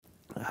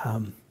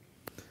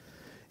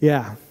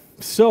Yeah.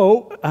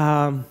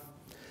 So,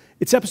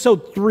 it's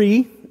episode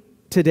 3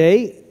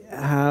 today.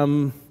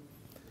 It's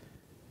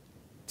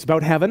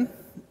about heaven.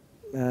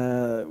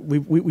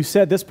 We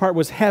said this part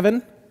was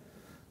heaven.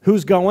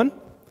 Who's going?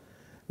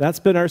 That's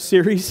been our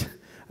series.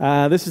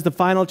 This is the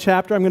final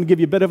chapter. I'm going to give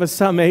you a bit of a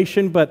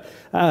summation, but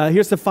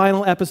here's the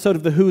final episode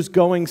of the Who's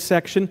Going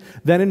section.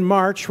 Then in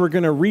March, we're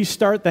going to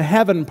restart the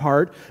heaven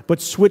part, but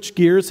switch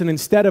gears, and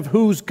instead of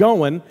Who's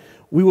Going,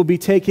 we will be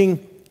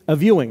taking a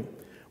viewing.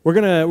 We're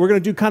gonna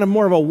do kind of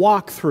more of a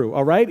walkthrough,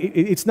 all right?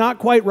 It's not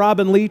quite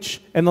Robin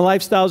Leach and the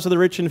Lifestyles of the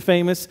Rich and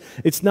Famous.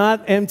 It's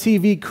not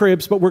MTV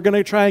Cribs, but we're going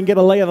to try and get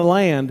a lay of the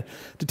land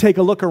to take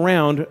a look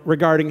around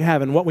regarding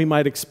heaven, what we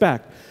might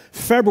expect.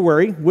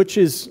 February, which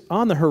is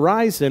on the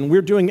horizon,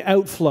 we're doing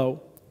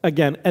Outflow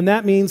again, and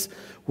that means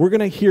we're going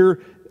to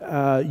hear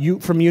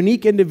from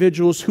unique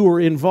individuals who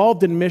are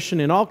involved in mission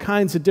in all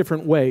kinds of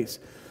different ways.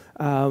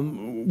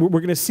 We're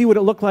going to see what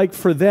it looked like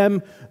for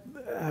them.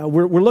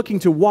 We're looking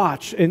to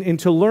watch and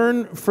to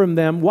learn from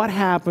them what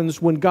happens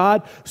when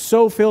God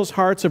so fills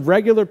hearts of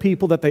regular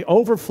people that they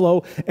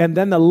overflow, and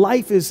then the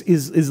life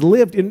is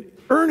lived in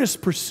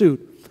earnest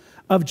pursuit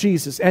of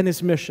Jesus and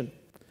His mission.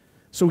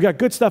 So we got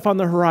good stuff on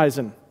the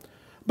horizon.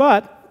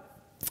 But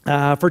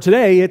for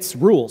today, it's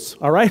rules,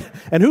 all right?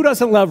 And who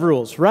doesn't love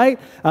rules,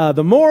 right?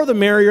 The more, the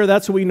merrier,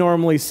 that's what we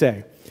normally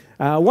say.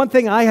 One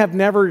thing I have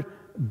never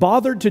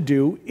bothered to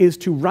do is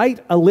to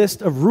write a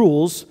list of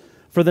rules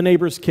for the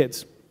neighbor's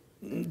kids.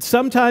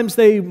 Sometimes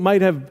they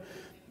might have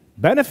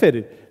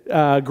benefited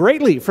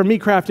greatly from me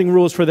crafting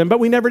rules for them, but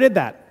we never did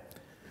that.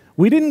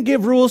 We didn't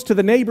give rules to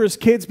the neighbor's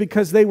kids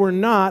because they were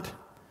not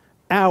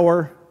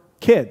our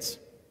kids.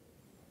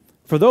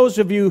 For those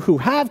of you who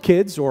have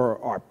kids or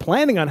are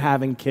planning on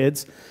having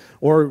kids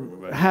or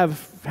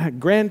have had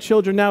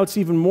grandchildren now, it's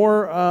even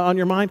more on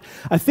your mind,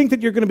 I think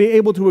that you're going to be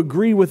able to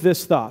agree with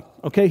this thought.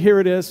 Okay, here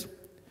it is.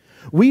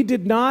 We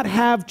did not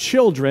have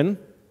children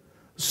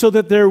so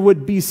that there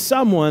would be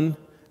someone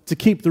to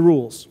keep the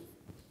rules.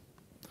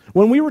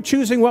 When we were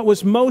choosing what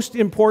was most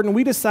important,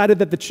 we decided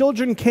that the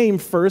children came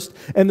first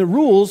and the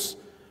rules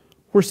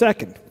were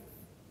second.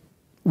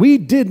 We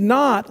did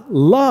not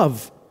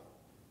love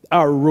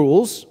our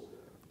rules.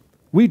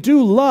 We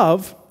do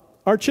love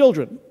our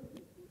children.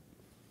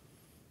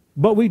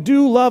 But we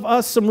do love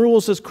us some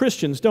rules as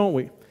Christians, don't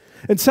we?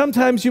 And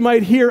sometimes you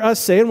might hear us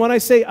say, and when I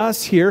say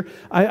us here,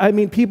 I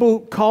mean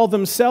people call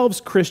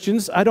themselves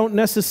Christians. I don't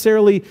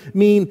necessarily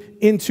mean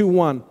into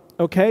one.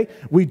 Okay?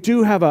 We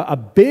do have a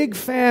big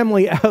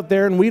family out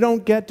there, and we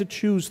don't get to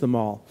choose them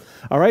all.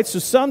 All right? So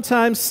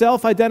sometimes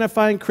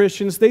self-identifying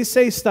Christians, they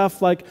say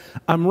stuff like,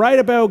 I'm right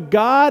about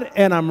God,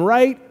 and I'm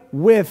right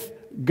with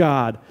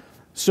God.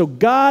 So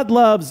God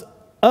loves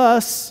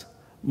us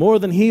more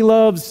than He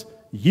loves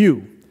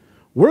you.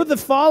 We're the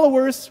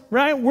followers,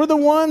 right? We're the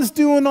ones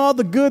doing all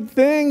the good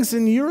things,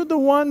 and you're the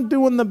one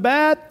doing the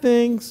bad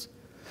things.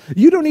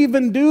 You don't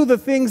even do the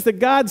things that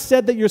God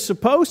said that you're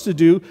supposed to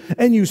do,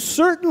 and you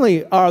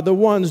certainly are the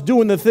ones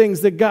doing the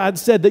things that God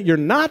said that you're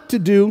not to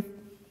do.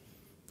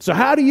 So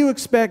how do you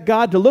expect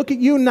God to look at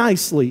you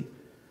nicely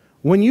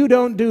when you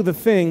don't do the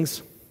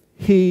things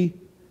He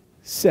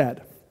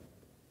said?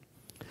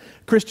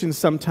 Christians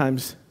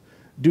sometimes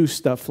do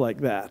stuff like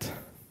that.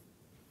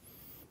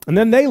 And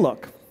then they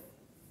look.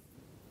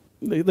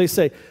 They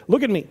say,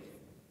 look at me.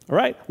 All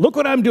right, look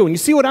what I'm doing. You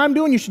see what I'm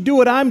doing? You should do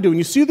what I'm doing.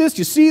 You see this?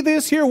 You see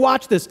this? Here,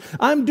 watch this.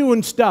 I'm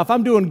doing stuff.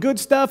 I'm doing good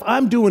stuff.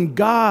 I'm doing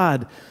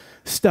God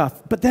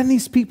stuff. But then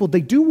these people,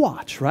 they do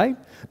watch, right?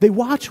 They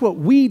watch what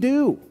we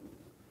do.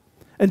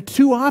 And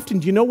too often,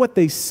 do you know what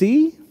they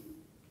see?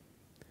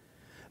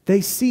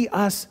 They see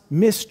us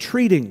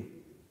mistreating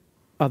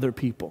other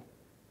people.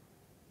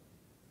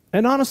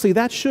 And honestly,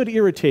 that should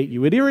irritate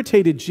you. It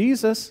irritated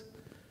Jesus.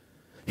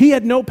 He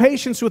had no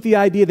patience with the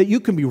idea that you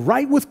can be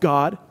right with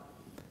God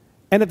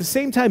and at the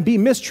same time be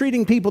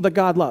mistreating people that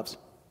God loves.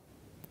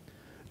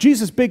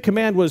 Jesus' big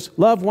command was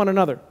love one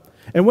another.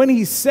 And when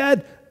He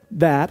said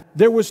that,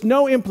 there was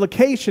no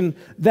implication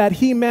that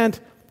He meant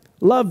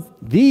love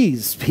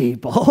these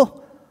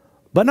people,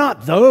 but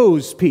not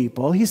those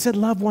people. He said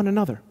love one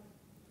another.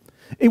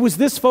 It was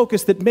this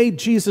focus that made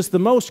Jesus the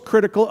most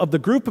critical of the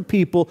group of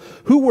people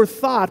who were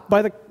thought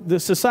by the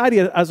society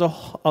as a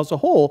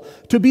whole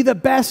to be the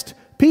best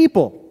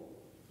people.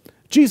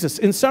 Jesus,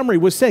 in summary,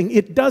 was saying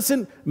it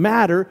doesn't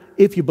matter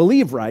if you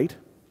believe right.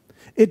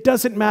 It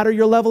doesn't matter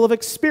your level of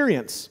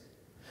experience.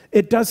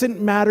 It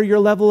doesn't matter your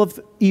level of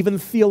even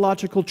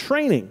theological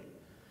training.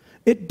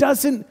 It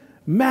doesn't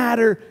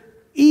matter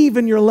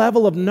even your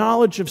level of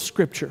knowledge of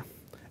Scripture.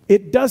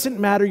 It doesn't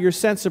matter your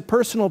sense of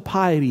personal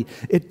piety.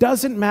 It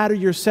doesn't matter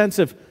your sense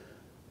of,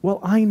 well,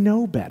 I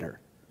know better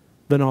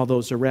than all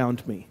those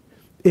around me.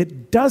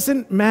 It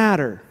doesn't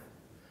matter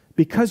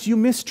because you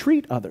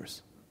mistreat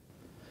others.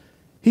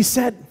 He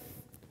said,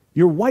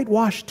 you're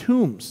whitewashed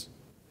tombs.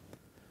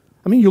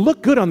 I mean, you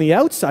look good on the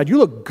outside. You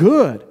look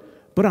good.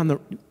 But on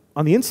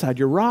the inside,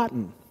 you're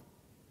rotten.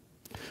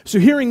 So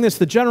hearing this,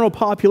 the general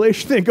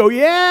population, they go,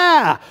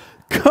 yeah,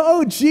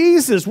 Go,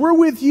 Jesus, we're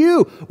with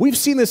you. We've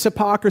seen this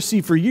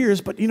hypocrisy for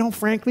years, but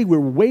frankly, we're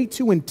way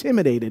too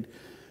intimidated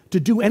to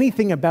do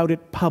anything about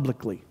it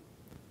publicly.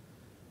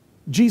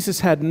 Jesus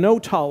had no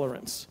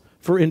tolerance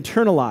for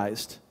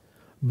internalized,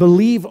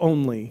 believe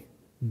only,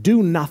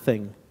 do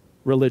nothing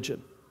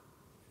religion.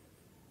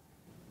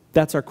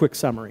 That's our quick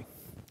summary.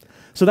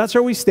 So that's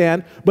where we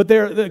stand, but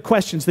there are the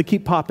questions that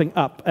keep popping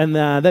up, and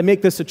that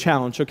make this a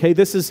challenge, okay?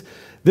 This is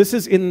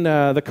in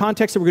the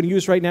context that we're going to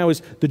use right now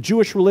is the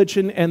Jewish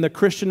religion and the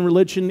Christian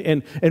religion,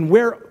 and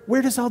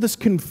where does all this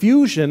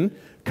confusion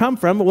come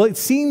from? Well, it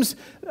seems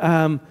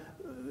how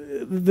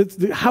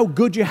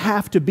good you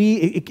have to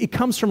be, it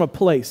comes from a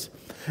place.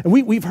 And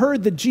we've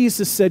heard that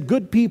Jesus said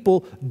good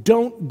people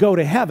don't go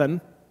to heaven,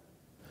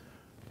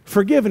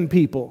 forgiven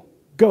people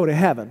go to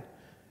heaven.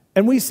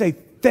 And we say,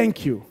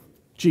 thank you,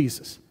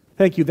 Jesus.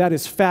 Thank you. That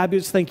is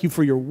fabulous. Thank you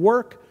for your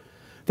work.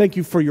 Thank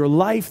you for your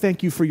life.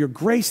 Thank you for your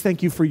grace.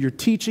 Thank you for your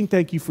teaching.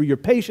 Thank you for your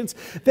patience.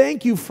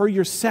 Thank you for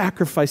your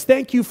sacrifice.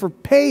 Thank you for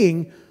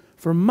paying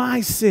for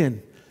my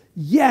sin.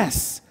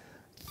 Yes.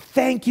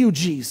 Thank you,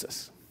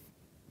 Jesus.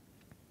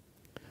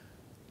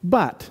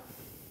 But,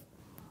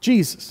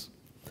 Jesus,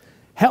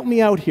 help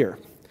me out here.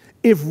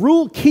 If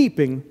rule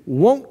keeping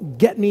won't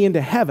get me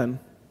into heaven,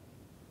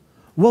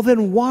 well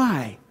then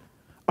why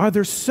are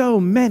there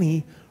so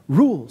many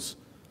rules?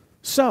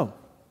 So,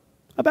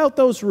 about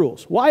those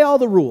rules. Why all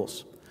the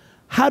rules?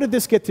 How did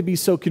this get to be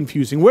so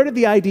confusing? Where did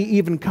the idea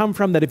even come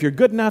from that if you're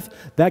good enough,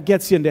 that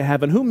gets you into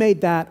heaven? Who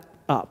made that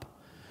up?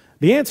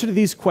 The answer to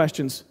these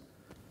questions,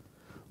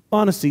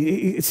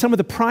 honestly, it's some of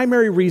the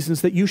primary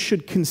reasons that you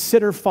should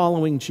consider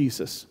following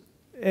Jesus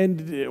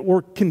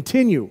or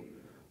continue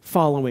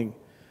following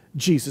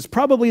Jesus.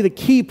 Probably the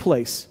key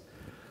place.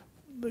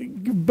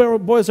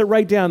 Boys, I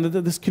write down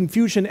that this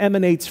confusion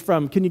emanates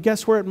from. Can you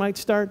guess where it might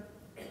start?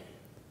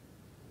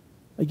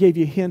 I gave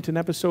you a hint in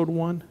episode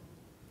 1.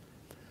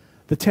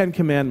 The 10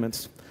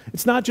 Commandments.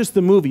 It's not just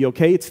the movie,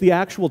 okay? It's the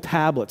actual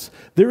tablets.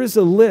 There is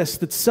a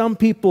list that some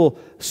people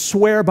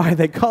swear by.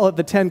 They call it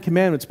the 10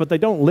 Commandments, but they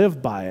don't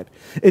live by it.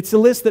 It's a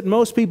list that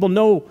most people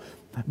know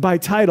by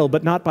title,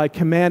 but not by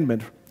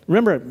commandment.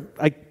 Remember,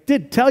 I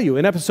did tell you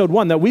in episode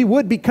 1 that we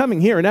would be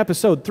coming here in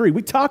episode 3.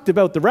 We talked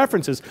about the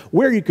references,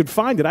 where you could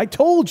find it. I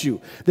told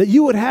you that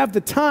you would have the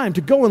time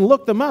to go and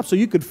look them up so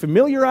you could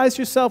familiarize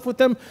yourself with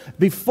them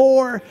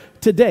before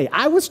today.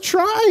 I was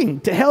trying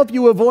to help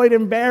you avoid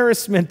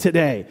embarrassment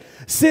today.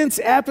 Since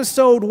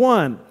episode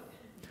 1,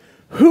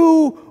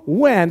 who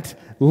went,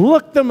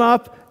 looked them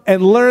up,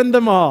 and learned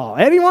them all?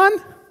 Anyone?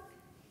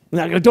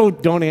 Now,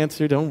 don't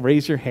answer, don't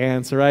raise your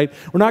hands, all right?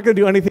 We're not going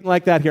to do anything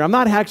like that here. I'm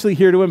not actually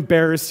here to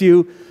embarrass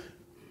you.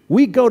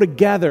 We go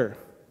together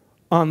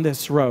on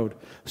this road,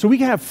 so we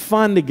can have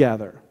fun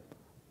together.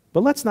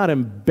 But let's not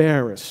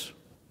embarrass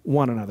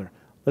one another.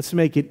 Let's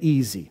make it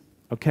easy,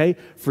 okay?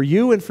 For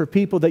you and for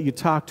people that you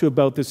talk to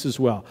about this as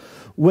well.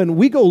 When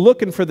we go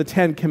looking for the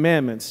 10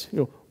 Commandments,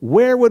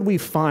 where would we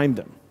find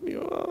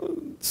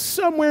them?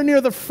 Somewhere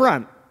near the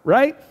front,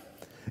 right?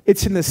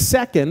 It's in the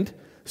second,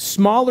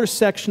 smaller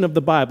section of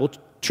the Bible.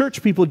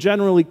 Church people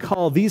generally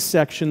call these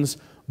sections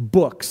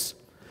books.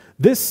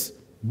 This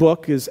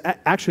book is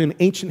actually an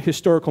ancient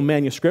historical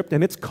manuscript,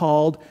 and it's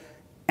called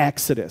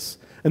Exodus.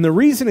 And the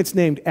reason it's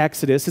named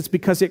Exodus is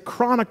because it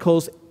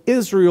chronicles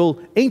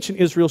ancient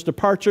Israel's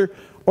departure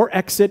or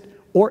exit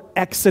or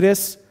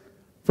exodus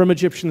from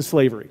Egyptian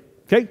slavery.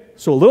 Okay?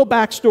 So a little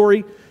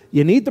backstory.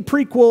 You need the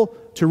prequel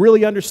to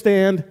really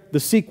understand the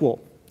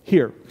sequel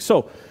here.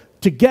 So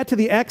to get to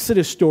the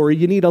Exodus story,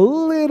 you need a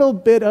little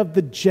bit of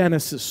the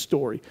Genesis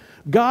story.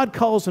 God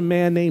calls a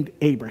man named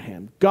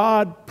Abraham.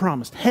 God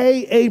promised,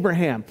 hey,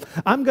 Abraham,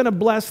 I'm going to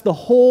bless the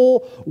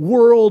whole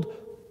world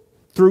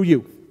through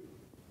you.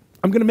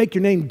 I'm going to make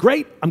your name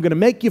great. I'm going to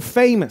make you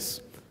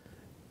famous.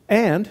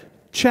 And,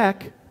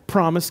 check,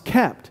 promise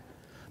kept.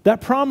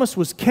 That promise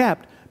was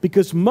kept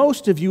because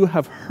most of you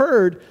have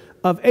heard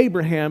of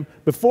Abraham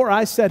before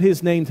I said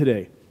his name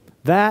today.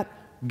 That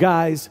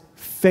guy's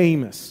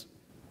famous.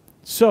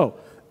 So,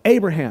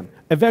 Abraham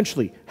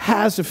eventually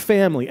has a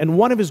family, and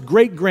one of his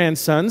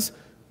great-grandsons,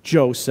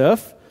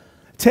 Joseph,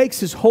 takes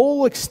his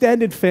whole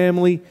extended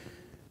family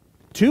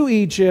to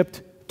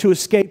Egypt to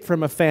escape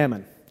from a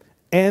famine.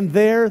 And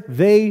there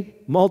they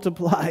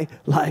multiply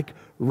like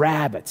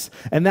rabbits.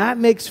 And that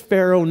makes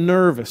Pharaoh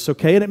nervous,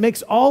 okay? And it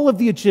makes all of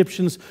the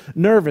Egyptians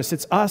nervous.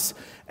 It's us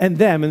and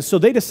them. And so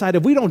they decide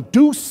if we don't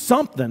do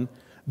something,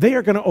 they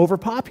are going to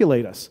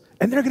overpopulate us.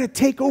 And they're going to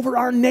take over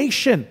our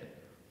nation.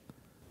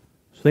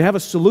 So they have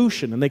a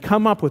solution, and they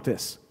come up with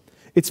this.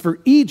 It's for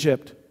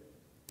Egypt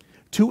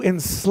to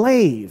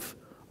enslave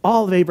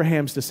all of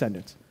Abraham's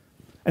descendants.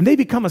 And they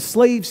become a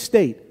slave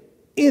state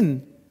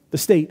in the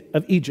state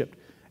of Egypt.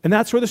 And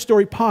that's where the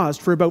story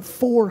paused for about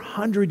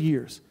 400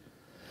 years.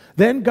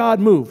 Then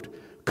God moved,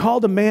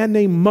 called a man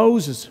named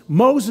Moses.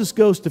 Moses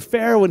goes to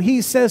Pharaoh, and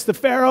he says to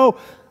Pharaoh,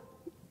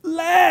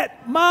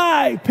 "Let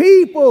my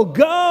people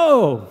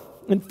go."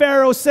 And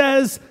Pharaoh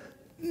says,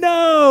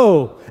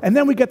 "No." And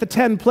then we get the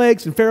 10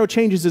 plagues, and Pharaoh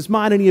changes his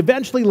mind, and he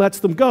eventually lets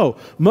them go.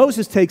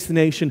 Moses takes the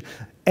nation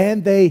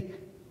and they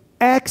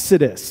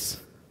exodus,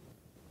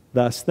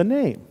 thus the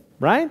name,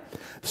 right?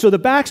 So the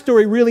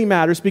backstory really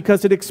matters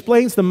because it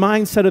explains the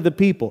mindset of the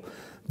people.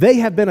 They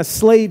have been a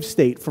slave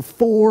state for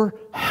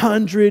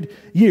 400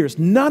 years.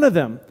 None of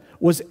them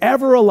was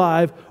ever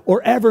alive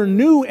or ever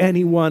knew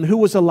anyone who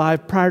was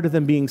alive prior to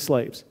them being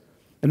slaves.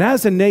 And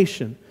as a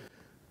nation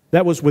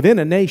that was within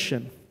a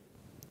nation,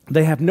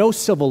 they have no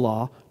civil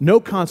law, no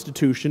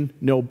constitution,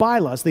 no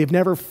bylaws. They've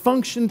never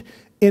functioned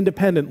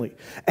independently.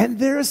 And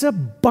there's a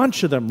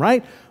bunch of them,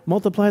 right?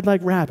 Multiplied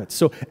like rabbits.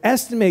 So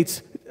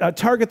estimates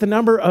target the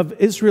number of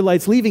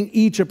Israelites leaving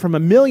Egypt from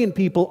 1 million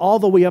people all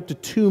the way up to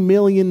 2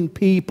 million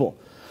people.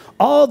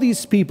 All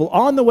these people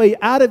on the way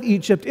out of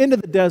Egypt into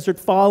the desert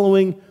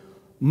following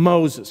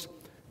Moses.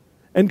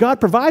 And God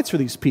provides for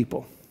these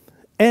people.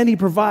 And he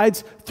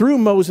provides through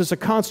Moses a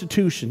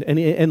constitution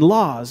and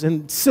laws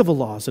and civil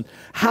laws and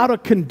how to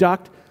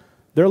conduct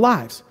their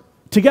lives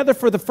together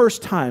for the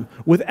first time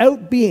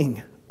without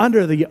being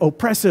under the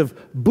oppressive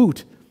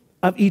boot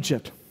of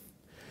Egypt.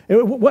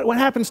 What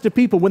happens to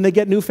people when they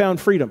get newfound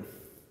freedom?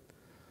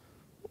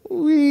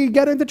 We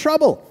get into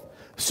trouble.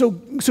 So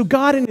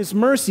God in his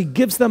mercy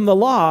gives them the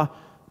law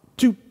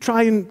to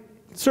try and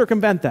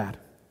circumvent that.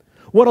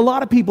 What a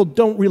lot of people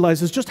don't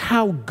realize is just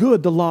how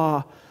good the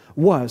law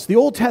was. The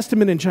Old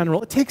Testament in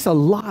general, it takes a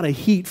lot of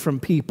heat from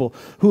people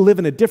who live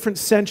in a different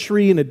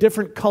century, in a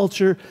different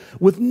culture,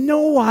 with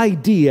no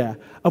idea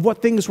of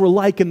what things were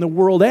like in the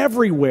world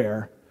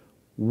everywhere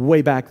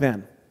way back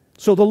then.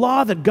 So the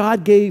law that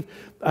God gave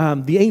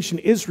the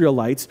ancient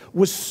Israelites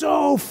was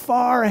so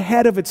far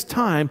ahead of its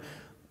time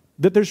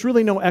that there's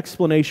really no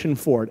explanation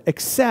for it,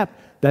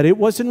 except that it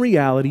was in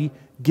reality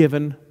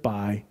given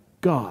by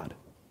God.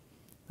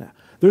 Now,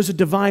 there's a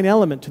divine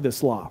element to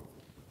this law,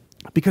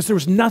 because there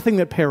was nothing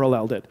that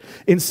paralleled it.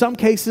 In some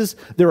cases,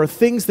 there are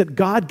things that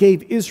God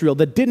gave Israel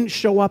that didn't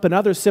show up in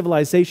other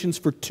civilizations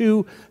for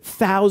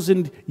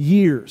 2,000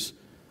 years.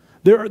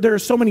 There are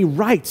so many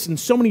rights and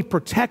so many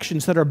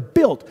protections that are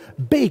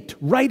baked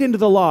right into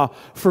the law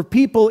for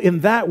people in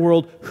that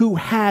world who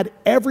had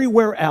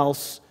everywhere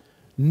else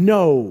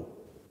no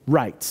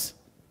rights.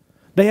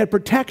 They had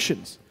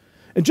protections.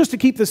 And just to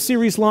keep the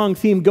series-long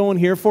theme going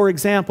here, for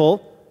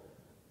example,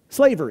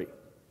 slavery.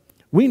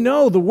 We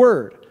know the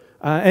word.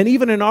 And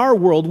even in our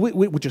world,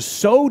 which is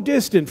so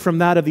distant from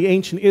that of the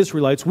ancient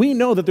Israelites, we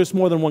know that there's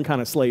more than one kind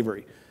of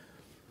slavery.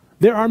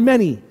 There are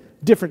many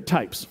different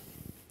types.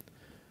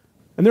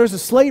 And there's a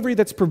slavery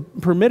that's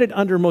permitted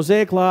under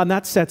Mosaic law, and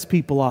that sets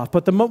people off.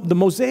 But the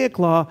Mosaic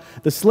law,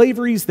 the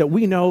slaveries that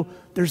we know,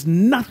 there's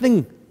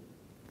nothing,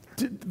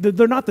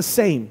 they're not the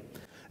same.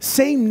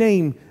 Same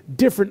name,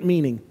 different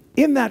meaning.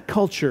 In that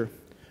culture,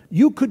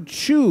 you could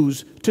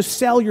choose to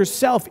sell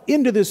yourself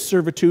into this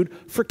servitude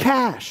for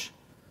cash,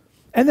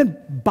 and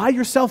then buy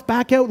yourself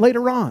back out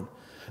later on.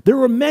 There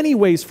were many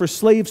ways for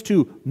slaves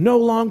to no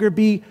longer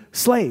be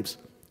slaves,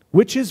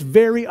 which is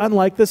very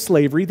unlike the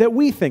slavery that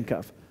we think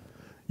of.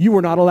 You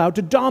were not allowed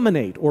to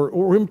dominate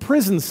or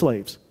imprison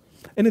slaves.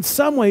 And in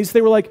some ways,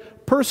 they were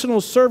like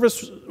personal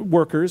service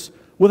workers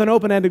with an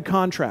open-ended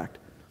contract.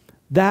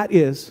 That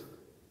is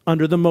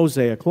under the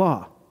Mosaic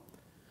law.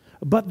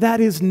 But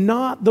that is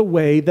not the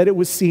way that it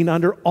was seen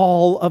under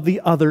all of the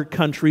other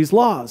countries'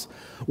 laws.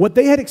 What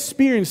they had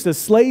experienced as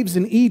slaves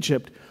in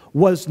Egypt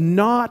was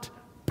not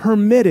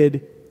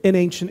permitted in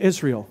ancient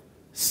Israel.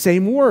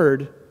 Same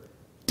word,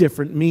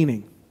 different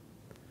meaning.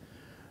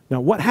 Now,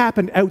 what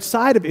happened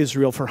outside of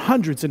Israel for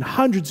hundreds and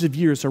hundreds of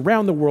years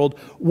around the world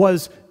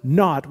was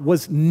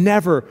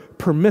never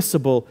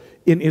permissible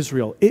in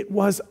Israel. It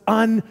was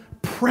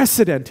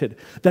unprecedented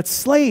that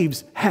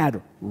slaves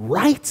had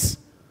rights.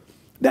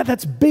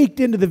 That's baked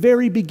into the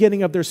very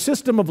beginning of their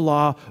system of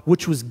law,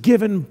 which was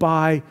given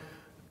by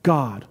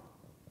God.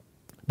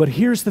 But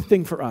here's the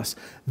thing for us.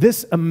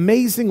 This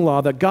amazing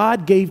law that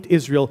God gave to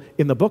Israel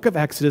in the book of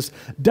Exodus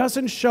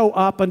doesn't show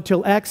up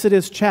until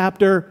Exodus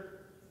chapter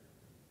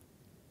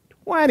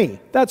 20.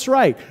 That's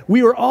right.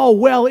 We were all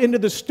well into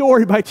the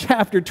story by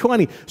chapter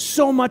 20.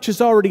 So much has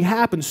already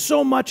happened.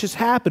 So much has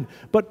happened.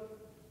 But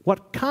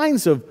what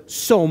kinds of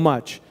so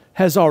much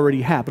has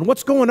already happened?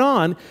 What's going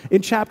on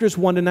in chapters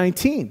 1 to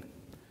 19?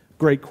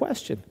 Great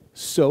question.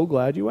 So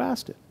glad you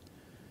asked it.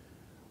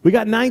 We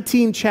got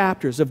 19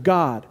 chapters of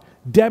God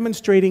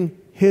demonstrating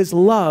his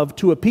love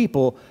to a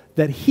people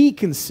that he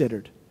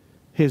considered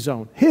his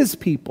own, his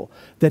people,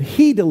 that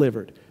he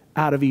delivered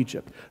out of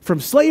Egypt,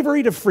 from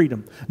slavery to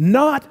freedom,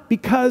 not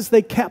because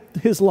they kept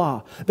his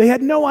law. They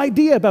had no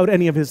idea about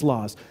any of his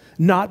laws,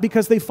 not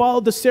because they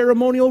followed the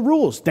ceremonial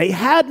rules. They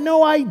had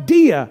no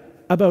idea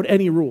about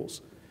any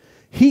rules.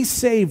 He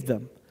saved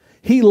them.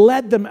 He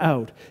led them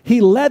out.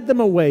 He led them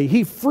away.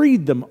 He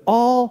freed them,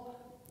 all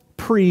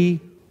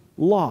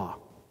pre-law.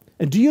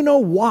 And do you know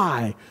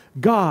why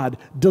God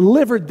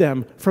delivered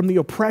them from the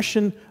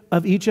oppression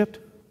of Egypt?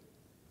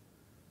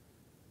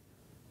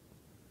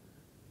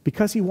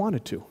 Because he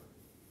wanted to.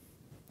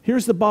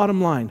 Here's the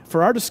bottom line.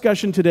 For our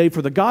discussion today,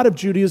 for the God of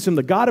Judaism,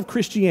 the God of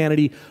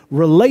Christianity,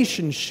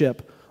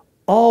 relationship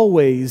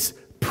always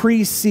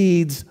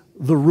precedes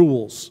the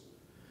rules.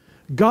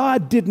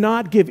 God did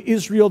not give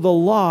Israel the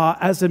law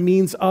as a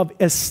means of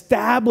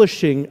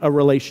establishing a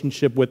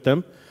relationship with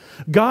them.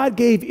 God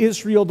gave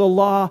Israel the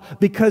law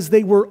because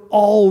they were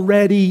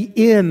already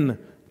in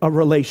a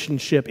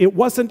relationship. It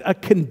wasn't a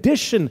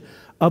condition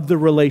of the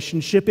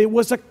relationship, it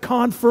was a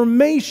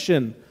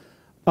confirmation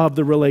of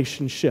the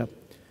relationship.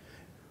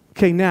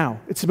 Okay, now,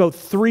 it's about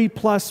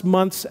 3+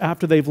 months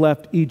after they've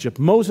left Egypt.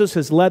 Moses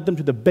has led them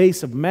to the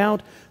base of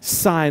Mount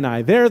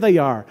Sinai. There they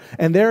are.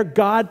 And there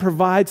God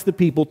provides the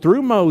people,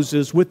 through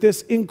Moses, with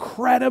this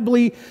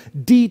incredibly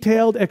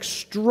detailed,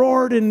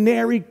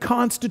 extraordinary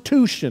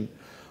constitution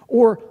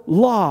or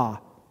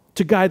law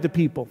to guide the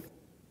people.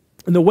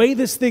 And the way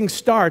this thing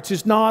starts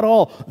is not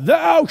all,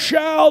 thou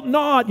shalt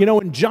not,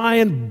 in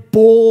giant,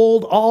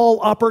 bold, all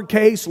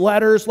uppercase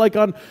letters like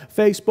on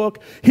Facebook.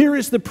 Here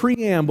is the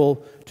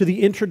preamble to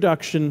the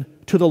introduction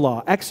to the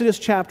law. Exodus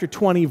chapter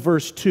 20,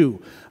 verse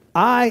 2.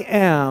 I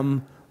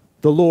am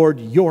the Lord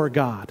your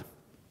God.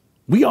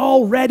 We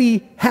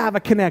already have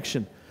a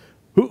connection.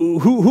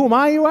 Who am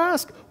I, you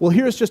ask? Well,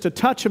 here's just a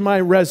touch of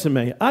my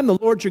resume. I'm the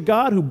Lord your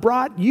God who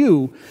brought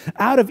you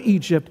out of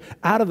Egypt,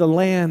 out of the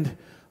land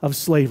of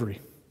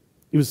slavery.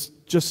 It was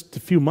just a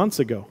few months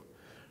ago.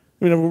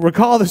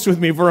 Recall this with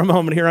me for a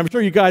moment here. I'm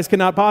sure you guys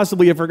cannot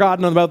possibly have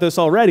forgotten about this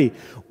already.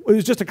 It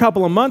was just a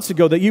couple of months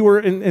ago that you were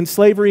in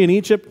slavery in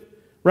Egypt,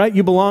 right?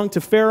 You belonged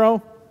to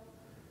Pharaoh.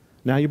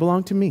 Now you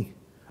belong to me.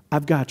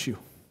 I've got you.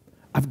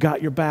 I've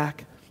got your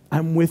back.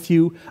 I'm with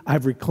you.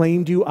 I've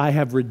reclaimed you. I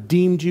have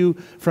redeemed you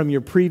from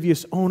your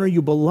previous owner.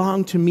 You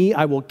belong to me.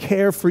 I will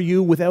care for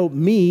you without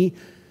me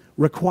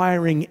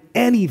requiring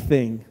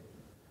anything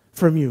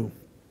from you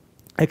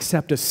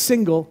except a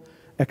single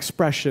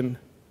expression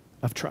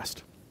of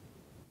trust.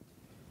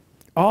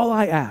 All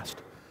I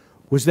asked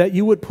was that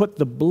you would put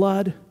the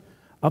blood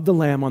of the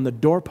lamb on the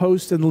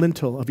doorpost and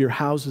lintel of your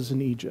houses in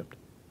Egypt.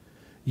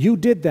 You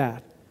did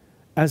that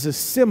as a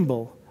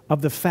symbol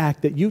of the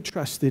fact that you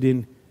trusted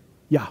in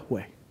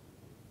Yahweh.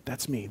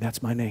 That's me.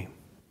 That's my name.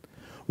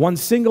 One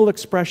single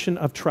expression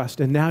of trust,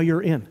 and now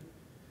you're in.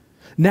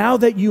 Now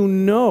that you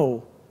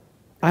know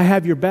I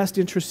have your best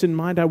interests in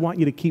mind, I want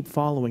you to keep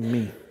following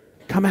me.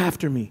 Come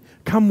after me.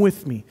 Come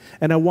with me.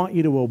 And I want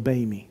you to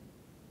obey me.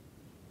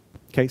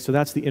 Okay, so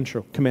that's the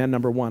intro. Command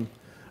number 1,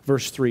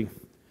 verse 3.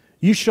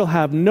 You shall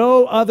have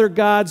no other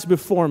gods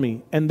before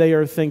me. And they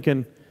are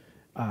thinking,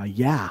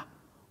 yeah,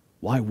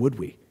 why would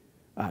we?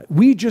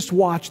 We just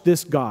watched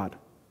this God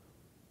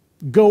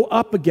go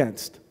up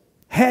against,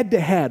 head to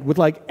head, with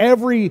like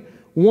every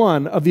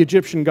one of the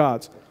Egyptian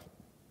gods.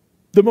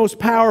 The most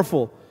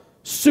powerful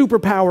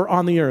superpower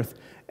on the earth.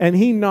 And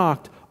he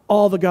knocked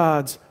all the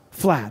gods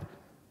flat.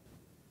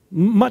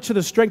 Much of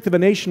the strength of a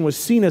nation was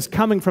seen as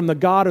coming from the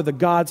God or the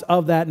gods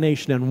of that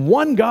nation. And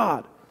one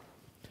God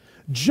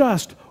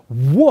just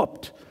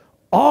whooped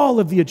all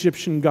of the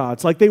Egyptian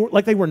gods like they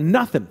were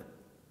nothing.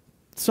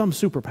 Some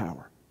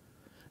superpower.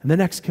 And the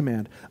next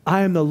command,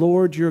 I am the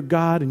Lord your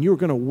God, and you're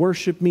going to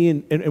worship me.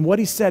 And what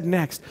he said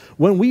next,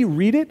 when we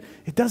read it,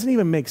 it doesn't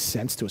even make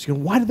sense to us.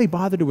 Why did they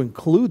bother to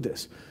include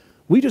this?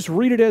 We just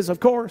read it as, of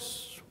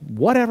course,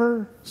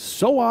 whatever,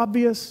 so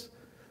obvious,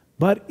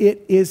 but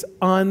it is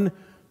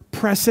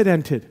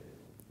unprecedented.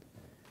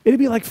 It'd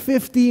be like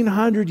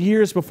 1,500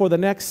 years before the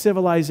next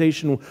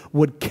civilization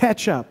would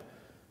catch up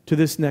to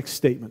this next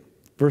statement.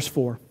 Verse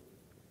 4.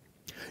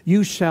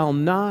 You shall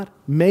not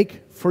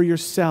make for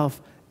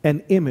yourself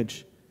an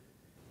image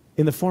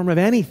in the form of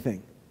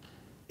anything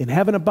in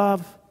heaven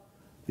above,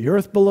 the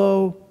earth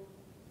below,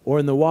 or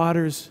in the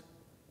waters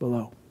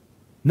below.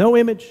 No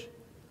image,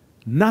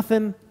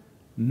 nothing,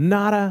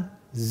 nada,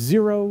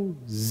 zero,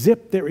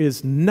 zip. There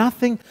is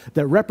nothing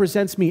that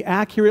represents me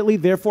accurately,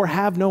 therefore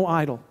have no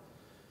idol.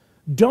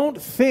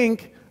 Don't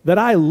think that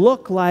I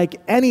look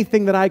like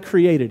anything that I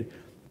created.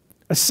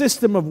 A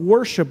system of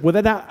worship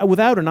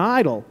without an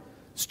idol,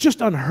 it's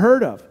just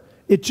unheard of.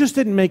 It just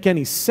didn't make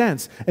any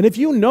sense. And if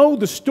you know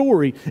the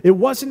story, it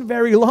wasn't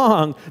very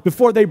long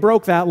before they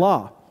broke that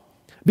law,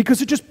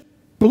 because it just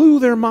blew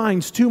their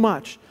minds too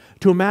much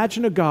to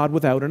imagine a God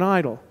without an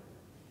idol.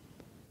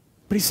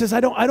 But he says, I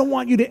don't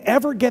want you to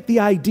ever get the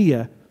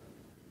idea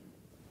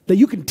that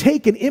you can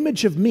take an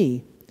image of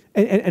me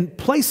and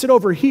place it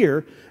over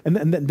here, and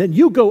then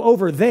you go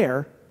over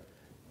there,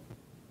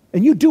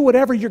 and you do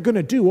whatever you're going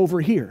to do over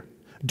here.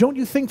 Don't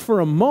you think for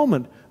a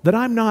moment that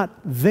I'm not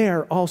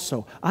there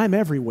also. I'm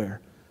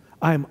everywhere.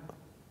 I'm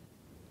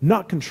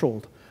not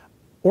controlled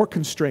or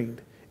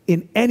constrained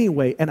in any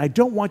way, and I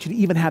don't want you to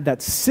even have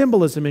that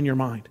symbolism in your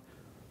mind.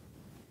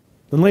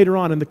 Then later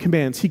on in the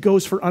commands, he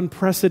goes for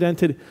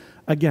unprecedented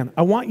again.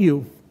 I want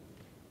you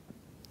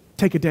to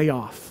take a day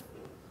off.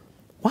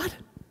 What?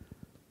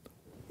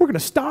 We're going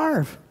to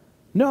starve.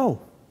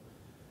 No,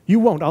 you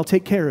won't. I'll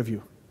take care of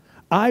you.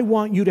 I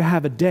want you to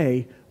have a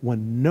day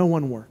when no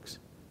one works.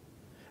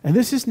 And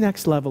this is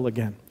next level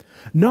again.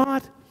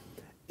 Not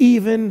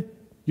even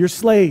your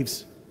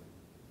slaves.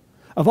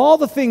 Of all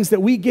the things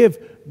that we give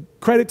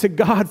credit to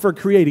God for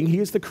creating, He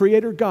is the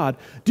Creator God.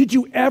 Did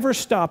you ever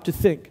stop to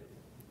think?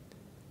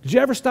 Did you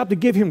ever stop to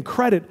give Him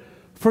credit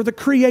for the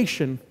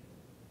creation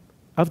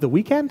of the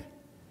weekend?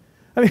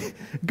 I mean,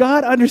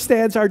 God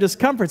understands our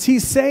discomforts.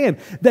 He's saying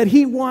that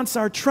He wants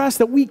our trust,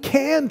 that we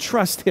can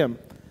trust Him,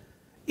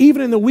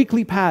 even in the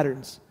weekly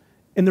patterns,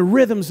 in the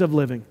rhythms of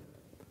living.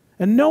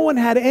 And no one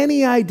had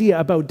any idea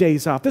about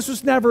days off. This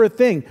was never a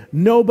thing.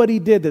 Nobody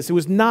did this. It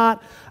was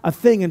not a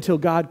thing until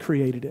God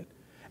created it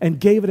and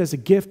gave it as a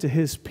gift to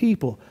His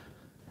people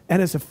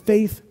and as a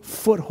faith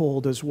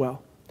foothold as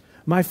well.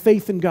 My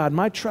faith in God,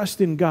 my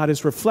trust in God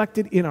is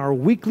reflected in our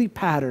weekly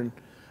pattern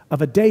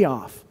of a day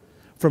off,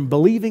 from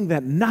believing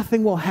that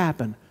nothing will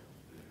happen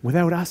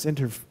without us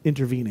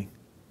intervening.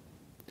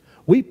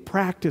 We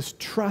practice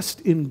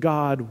trust in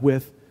God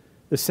with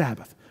the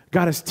Sabbath.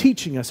 God is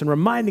teaching us and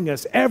reminding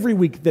us every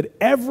week that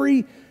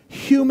every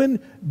human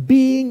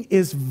being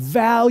is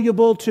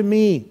valuable to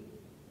me.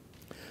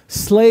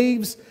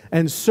 Slaves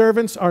and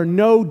servants are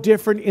no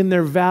different in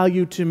their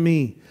value to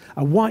me.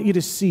 I want you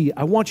to see,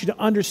 I want you to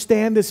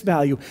understand this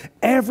value.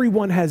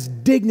 Everyone has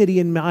dignity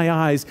in my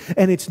eyes,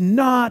 and it's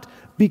not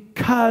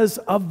because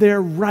of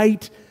their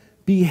right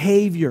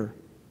behavior.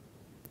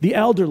 The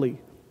elderly,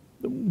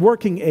 the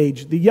working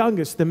age, the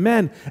youngest, the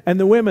men and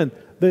the women,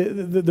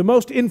 the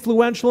most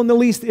influential and the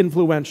least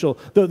influential,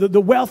 the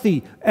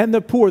wealthy and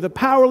the poor, the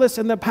powerless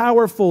and the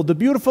powerful, the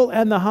beautiful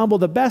and the humble,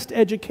 the best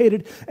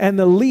educated and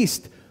the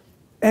least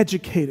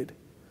educated.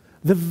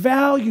 The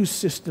value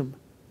system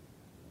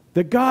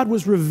that God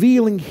was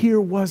revealing here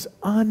was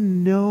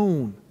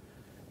unknown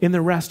in the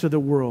rest of the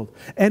world.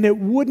 And it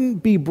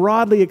wouldn't be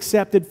broadly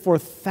accepted for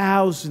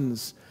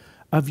thousands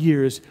of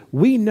years.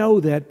 We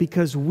know that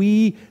because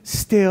we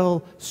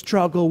still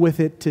struggle with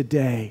it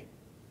today.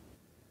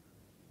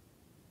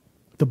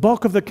 The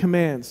bulk of the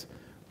commands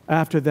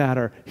after that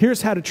are,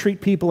 here's how to treat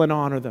people and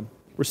honor them.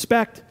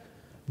 Respect,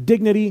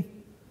 dignity,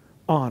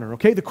 honor.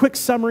 Okay, the quick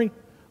summary: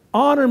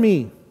 honor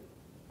me,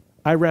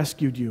 I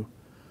rescued you.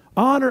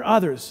 Honor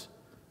others,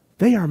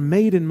 they are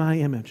made in my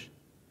image.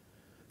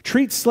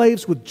 Treat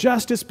slaves with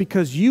justice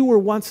because you were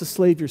once a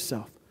slave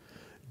yourself.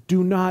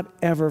 Do not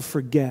ever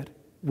forget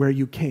where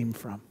you came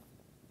from.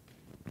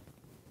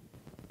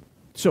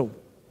 So,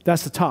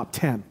 that's the top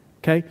 10,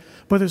 okay?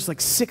 But there's like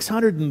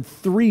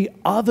 603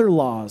 other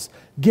laws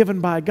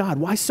given by God.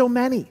 Why so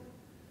many?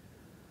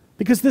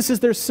 Because this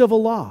is their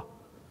civil law.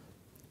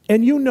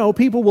 And you know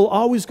people will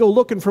always go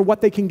looking for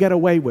what they can get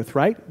away with,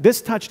 right?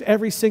 This touched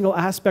every single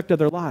aspect of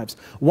their lives.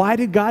 Why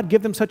did God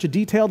give them such a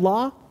detailed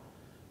law?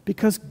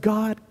 Because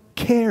God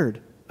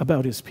cared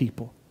about His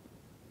people.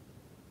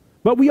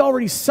 But we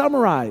already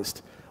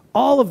summarized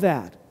all of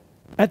that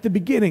at the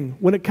beginning.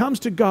 When it comes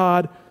to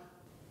God,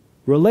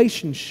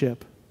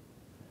 relationship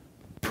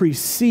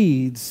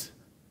precedes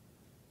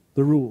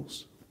the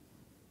rules.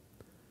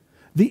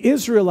 The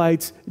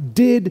Israelites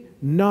did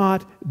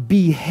not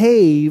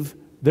behave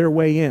their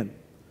way in.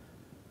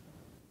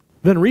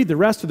 Then read the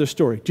rest of the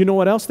story. Do you know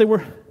what else they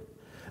were?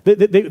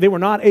 They were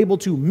not able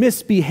to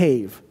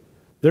misbehave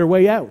their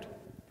way out.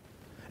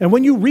 And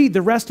when you read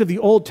the rest of the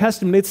Old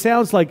Testament, it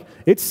sounds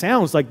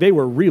like they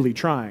were really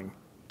trying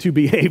to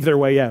behave their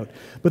way out.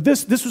 But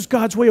this was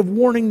God's way of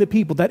warning the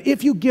people that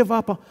if you give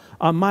up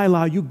on my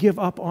law, you give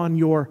up on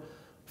your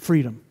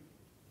freedom.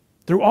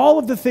 Through all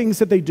of the things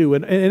that they do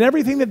and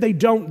everything that they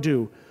don't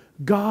do,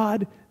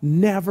 God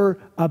never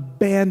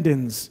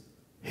abandons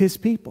His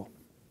people.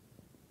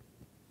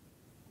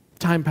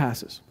 Time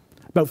passes.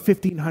 About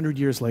 1,500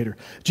 years later,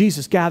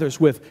 Jesus gathers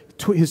with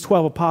His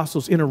 12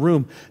 apostles in a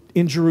room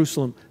in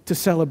Jerusalem to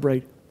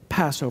celebrate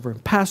Passover.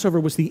 Passover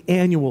was the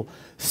annual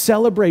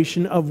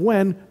celebration of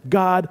when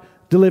God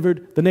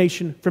delivered the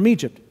nation from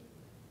Egypt.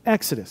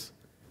 Exodus.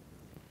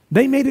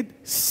 They made it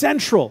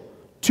central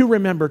to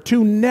remember,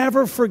 to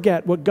never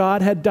forget what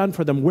God had done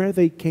for them, where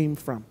they came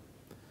from.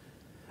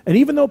 And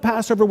even though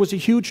Passover was a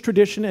huge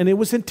tradition, and it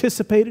was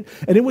anticipated,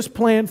 and it was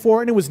planned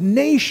for, and it was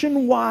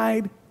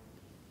nationwide,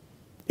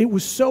 it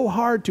was so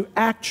hard to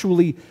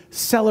actually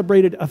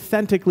celebrate it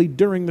authentically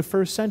during the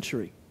first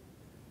century.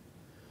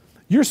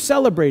 You're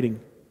celebrating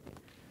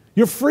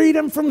your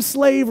freedom from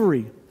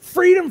slavery,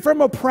 freedom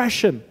from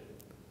oppression,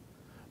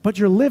 but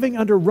you're living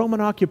under Roman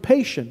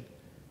occupation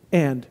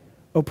and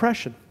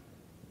oppression.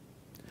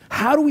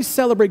 How do we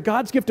celebrate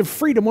God's gift of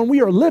freedom when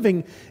we are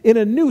living in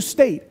a new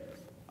state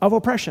of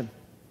oppression?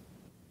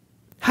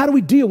 How do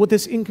we deal with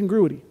this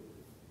incongruity?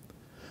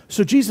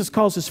 So Jesus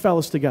calls His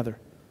fellows together.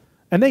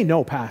 And they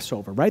know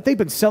Passover, right? They've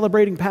been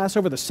celebrating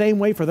Passover the same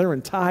way for their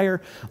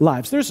entire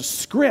lives. There's a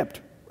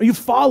script. You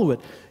follow it.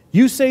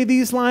 You say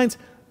these lines,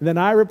 then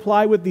I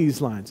reply with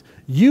these lines.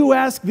 You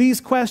ask these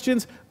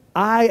questions,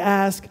 I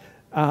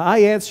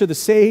answer the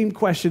same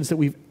questions that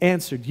we've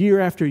answered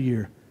year after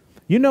year.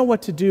 You know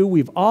what to do.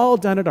 We've all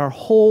done it our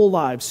whole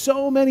lives,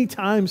 so many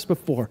times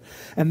before.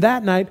 And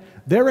that night,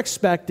 they're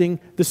expecting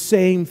the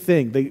same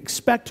thing. They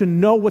expect to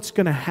know what's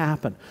going to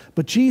happen.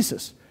 But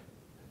Jesus,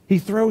 He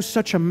throws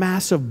such a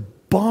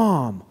massive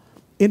bomb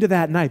into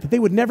that night that they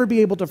would never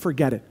be able to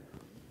forget it.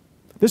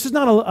 This is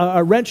not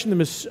a wrench in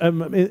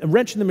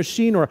the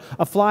machine or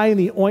a fly in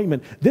the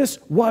ointment. This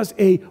was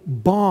a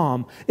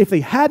bomb. If they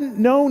hadn't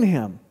known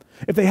Him,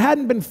 if they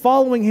hadn't been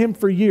following him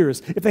for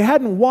years, if they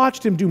hadn't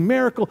watched him do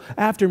miracle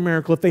after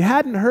miracle, if they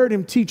hadn't heard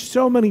him teach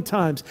so many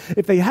times,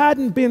 if they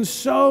hadn't been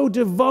so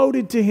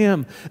devoted to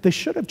him, they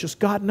should have just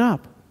gotten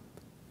up,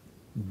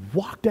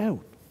 walked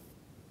out.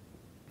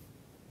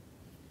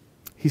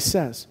 He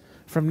says,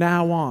 from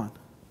now on,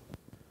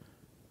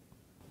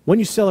 when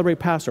you celebrate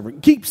Passover,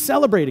 keep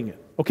celebrating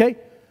it, okay?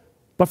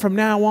 But from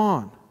now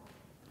on,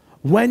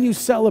 when you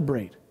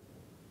celebrate,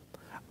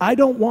 I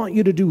don't want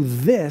you to do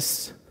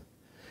this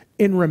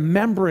in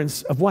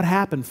remembrance of what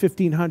happened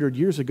 1,500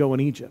 years ago in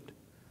Egypt.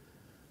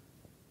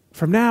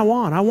 From now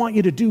on, I want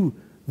you to do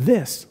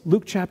this.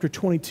 Luke chapter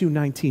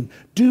 22:19.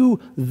 Do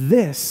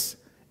this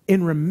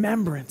in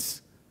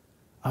remembrance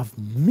of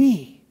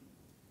me.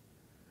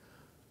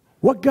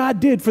 What God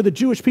did for the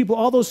Jewish people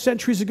all those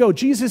centuries ago,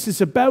 Jesus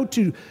is about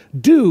to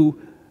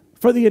do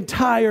for the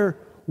entire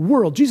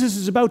world. Jesus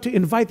is about to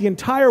invite the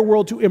entire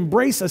world to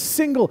embrace a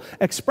single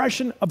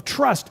expression of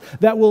trust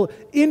that will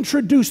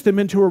introduce them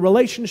into a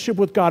relationship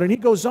with God. And he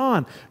goes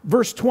on,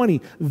 verse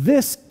 20,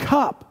 this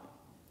cup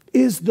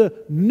is the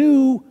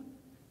new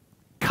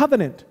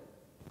covenant,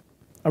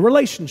 a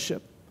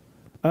relationship,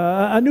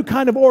 a new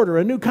kind of order,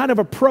 a new kind of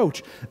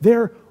approach.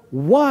 There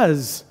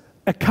was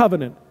a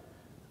covenant.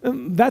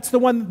 That's the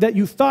one that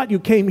you thought you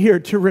came here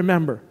to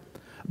remember.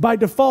 By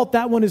default,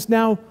 that one is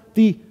now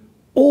the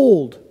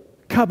old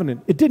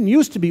covenant. It didn't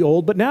used to be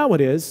old, but now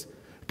it is,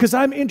 because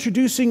I'm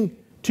introducing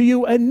to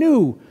you a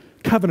new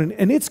covenant,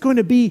 and it's going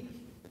to be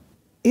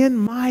in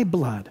my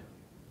blood,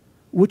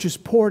 which is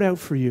poured out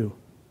for you.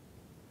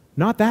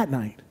 Not that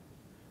night,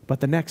 but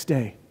the next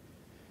day.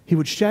 He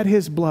would shed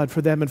his blood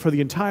for them and for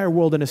the entire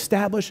world and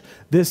establish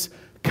this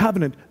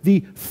covenant.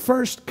 The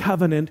first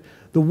covenant,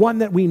 the one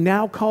that we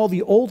now call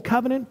the Old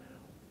Covenant,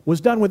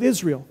 was done with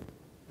Israel.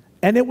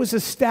 And it was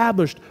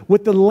established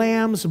with the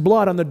lamb's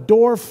blood on the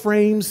door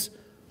frames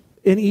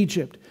in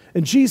Egypt.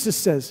 And Jesus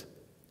says,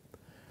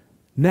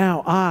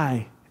 now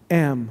I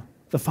am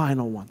the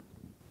final one.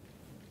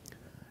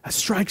 That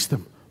strikes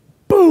them.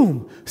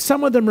 Boom!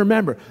 Some of them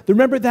remember. They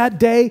remember that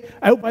day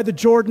out by the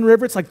Jordan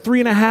River. It's like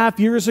 3.5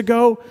 years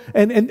ago.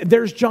 And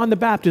there's John the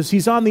Baptist.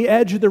 He's on the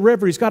edge of the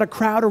river. He's got a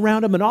crowd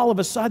around him. And all of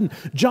a sudden,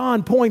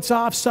 John points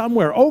off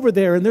somewhere over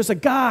there. And there's a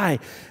guy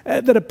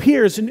that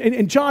appears.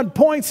 And John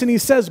points and he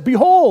says,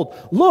 behold,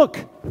 look,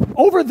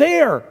 over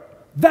there,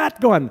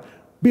 that one.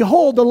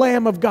 Behold the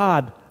Lamb of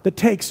God that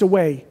takes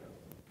away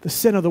the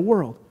sin of the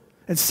world.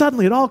 And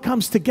suddenly it all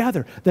comes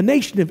together. The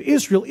nation of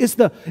Israel is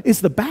the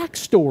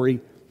backstory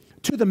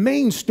to the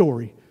main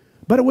story.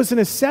 But it was an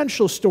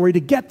essential story to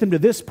get them to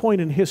this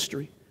point in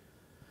history.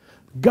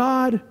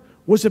 God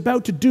was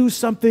about to do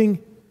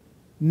something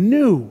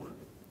new.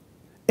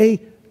 A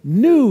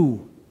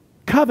new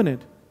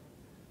covenant.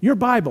 Your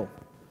Bible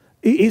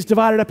is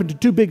divided up into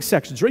two big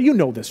sections, right? You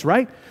know this,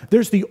 right?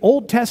 There's the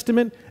Old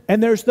Testament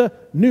and there's the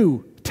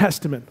New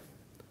Testament.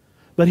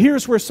 But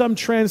here's where some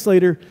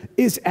translator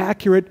is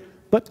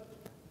accurate, but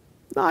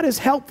not as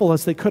helpful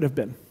as they could have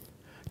been.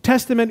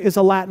 Testament is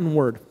a Latin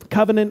word.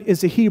 Covenant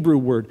is a Hebrew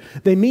word.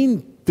 They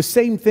mean the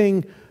same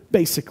thing,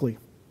 basically.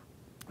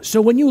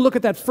 So when you look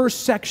at that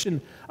first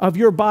section of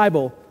your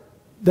Bible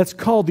that's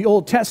called the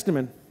Old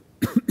Testament,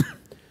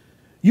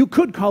 you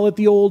could call it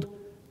the Old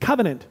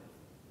Covenant.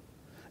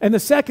 And the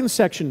second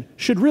section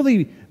should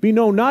really be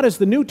known not as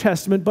the New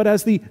Testament, but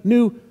as the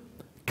New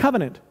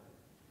Covenant.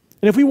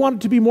 And if we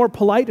wanted to be more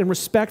polite and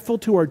respectful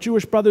to our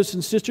Jewish brothers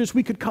and sisters,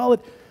 we could call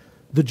it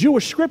the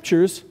Jewish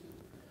Scriptures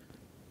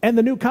and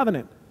the New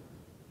Covenant.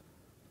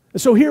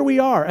 And so here we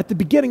are at the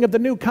beginning of the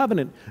New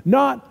Covenant,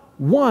 not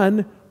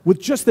one with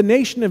just the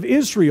nation of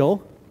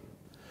Israel,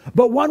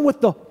 but one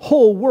with the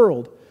whole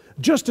world.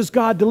 Just as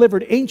God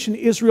delivered ancient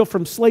Israel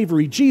from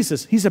slavery,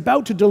 Jesus, he's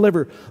about to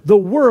deliver the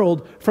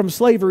world from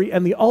slavery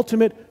and the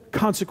ultimate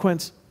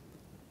consequence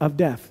of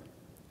death.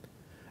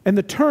 And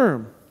the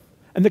term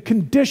and the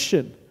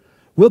condition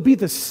will be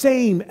the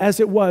same as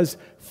it was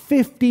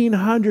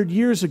 1,500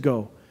 years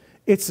ago.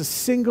 It's a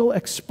single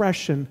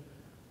expression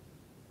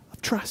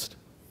of trust.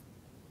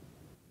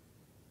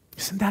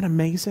 Isn't that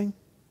amazing?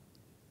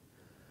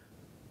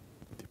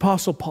 The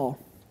Apostle Paul,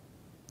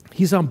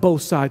 he's on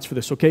both sides for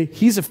this, okay?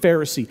 He's a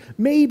Pharisee,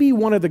 maybe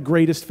one of the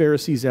greatest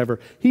Pharisees ever.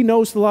 He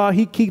knows the law,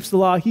 he keeps the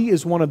law, he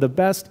is one of the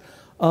best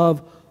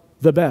of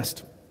the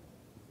best.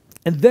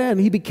 And then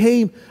he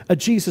became a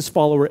Jesus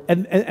follower,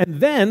 and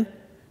then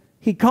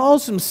he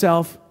calls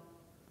himself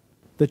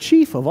the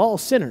chief of all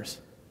sinners.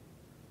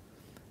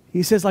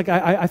 He says, like,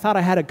 I thought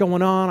I had it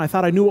going on. I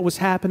thought I knew what was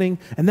happening.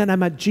 And then I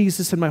met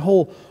Jesus and my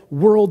whole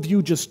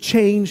worldview just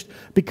changed.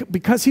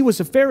 Because he was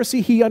a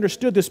Pharisee, he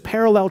understood this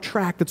parallel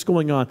track that's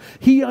going on.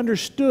 He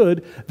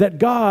understood that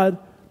God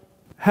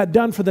had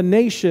done for the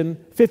nation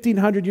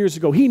 1,500 years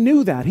ago. He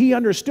knew that. He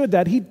understood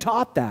that. He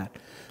taught that.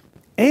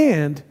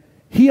 And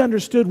he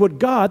understood what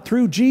God,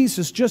 through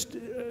Jesus, just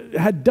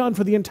had done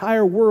for the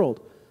entire world.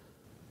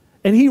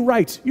 And he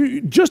writes,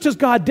 just as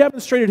God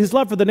demonstrated his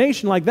love for the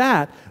nation like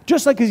that,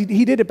 just like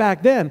he did it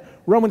back then,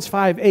 Romans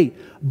 5:8.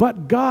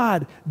 But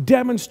God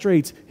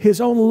demonstrates his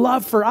own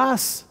love for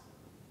us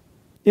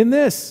in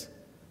this.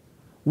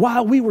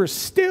 while we were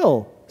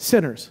still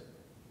sinners,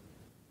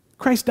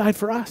 Christ died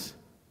for us.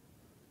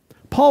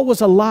 Paul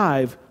was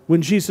alive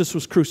when Jesus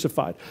was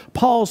crucified.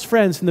 Paul's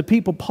friends and the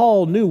people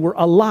Paul knew were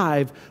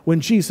alive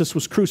when Jesus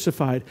was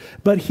crucified,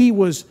 but he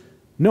was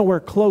nowhere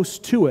close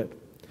to it.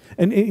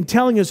 And in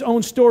telling his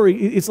own story,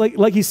 it's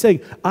like he's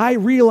saying, I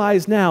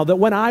realize now that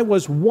when I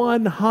was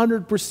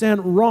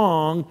 100%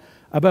 wrong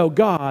about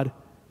God,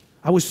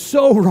 I was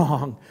so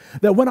wrong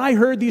that when I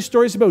heard these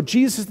stories about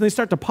Jesus and they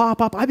start to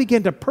pop up, I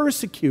began to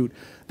persecute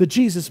the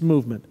Jesus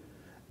movement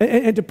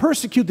and to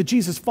persecute the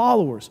Jesus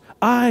followers.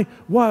 I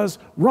was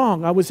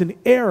wrong. I was in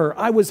error.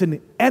 I was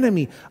an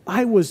enemy.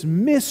 I was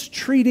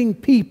mistreating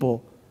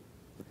people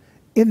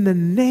in the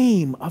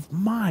name of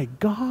my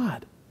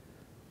God.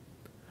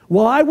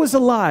 While I was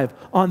alive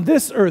on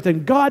this earth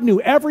and God knew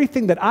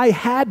everything that I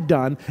had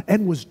done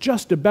and was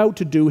just about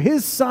to do,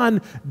 His Son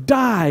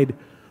died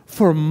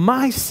for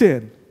my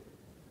sin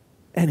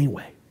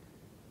anyway.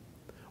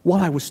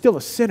 While I was still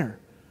a sinner,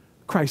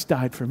 Christ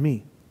died for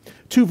me.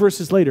 2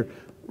 verses later,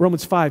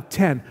 Romans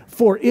 5:10,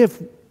 for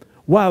if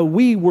while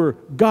we were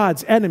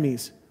God's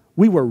enemies,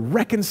 we were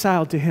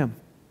reconciled to Him,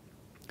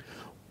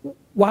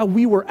 while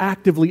we were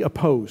actively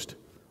opposed,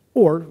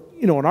 or,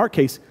 in our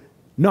case,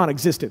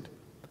 non-existent,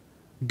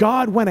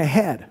 God went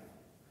ahead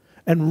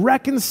and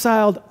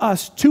reconciled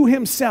us to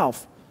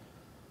Himself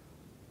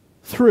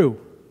through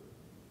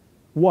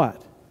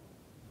what?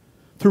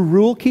 Through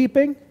rule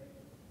keeping?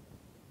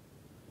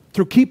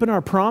 Through keeping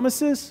our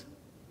promises?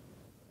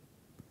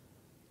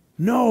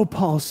 No,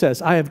 Paul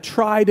says, I have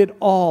tried it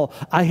all.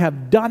 I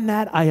have done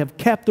that. I have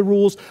kept the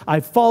rules.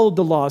 I've followed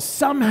the laws.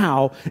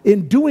 Somehow,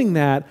 in doing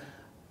that,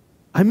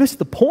 I missed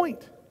the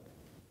point.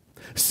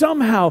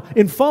 Somehow,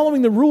 in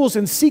following the rules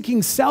and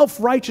seeking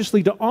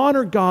self-righteously to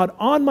honor God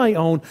on my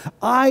own,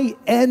 I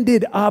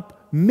ended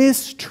up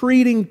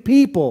mistreating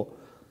people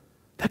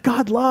that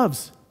God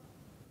loves.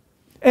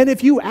 And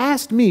if you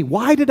asked me,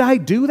 why did I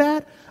do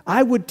that?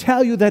 I would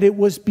tell you that it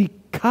was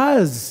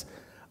because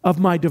of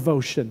my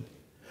devotion,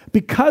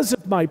 because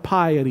of my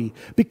piety,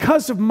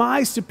 because of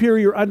my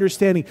superior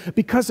understanding,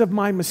 because of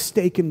my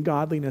mistaken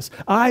godliness.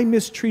 I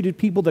mistreated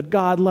people that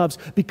God loves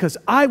because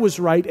I was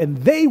right and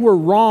they were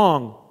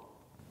wrong.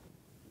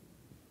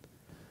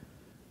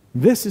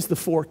 This is the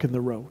fork in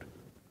the road.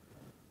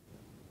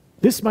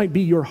 This might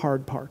be your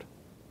hard part,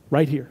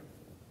 right here.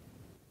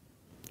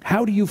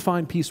 How do you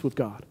find peace with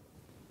God?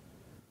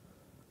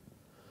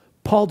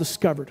 Paul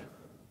discovered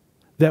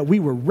that we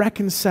were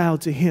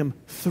reconciled to Him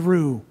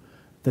through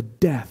the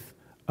death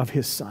of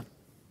His Son.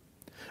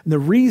 And the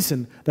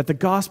reason that the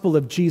gospel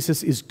of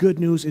Jesus is good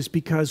news is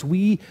because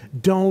we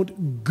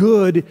don't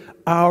good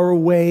our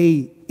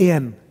way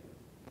in.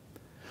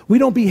 We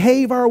don't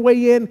behave our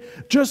way in,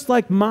 just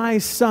like my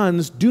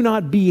sons do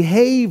not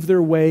behave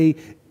their way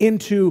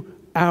into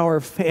our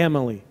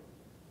family.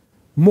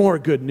 More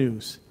good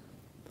news.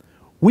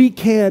 We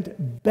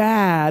can't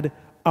bad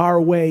our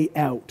way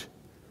out.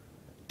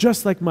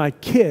 Just like my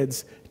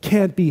kids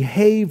can't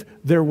behave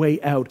their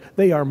way out.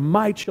 They are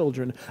my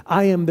children.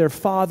 I am their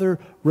father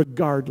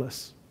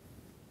regardless.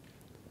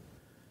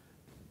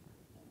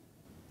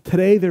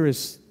 Today there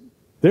is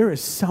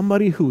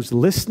somebody who's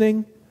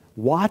listening,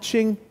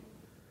 watching.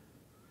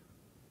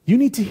 You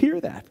need to hear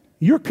that.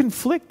 You're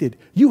conflicted.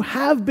 You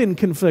have been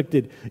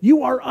conflicted.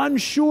 You are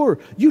unsure.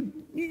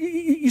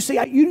 You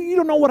say, you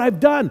don't know what I've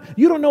done.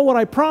 You don't know what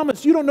I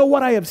promised. You don't know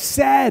what I have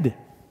said.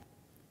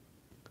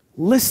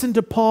 Listen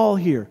to Paul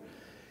here.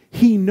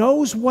 He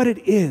knows what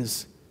it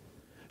is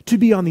to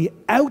be on the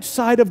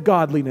outside of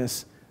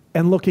godliness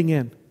and looking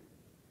in.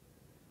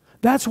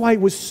 That's why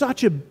it was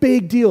such a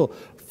big deal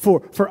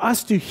for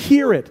us to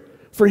hear it,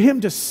 for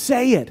him to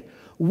say it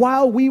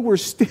while we were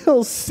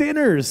still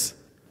sinners.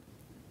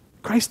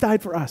 Christ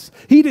died for us.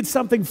 He did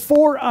something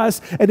for us,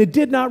 and it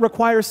did not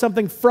require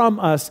something from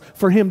us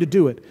for Him to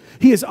do it.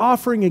 He is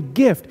offering a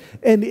gift,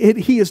 and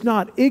He is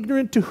not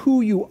ignorant to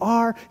who you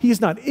are. He is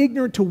not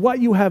ignorant to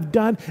what you have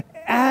done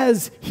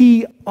as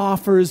He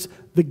offers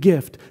the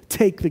gift.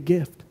 Take the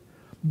gift.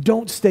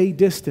 Don't stay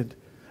distant.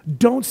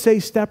 Don't stay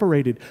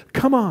separated.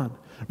 Come on.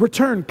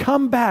 Return.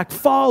 Come back.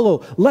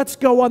 Follow. Let's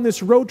go on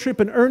this road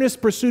trip in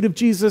earnest pursuit of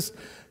Jesus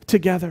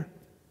together.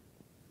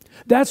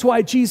 That's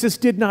why Jesus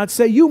did not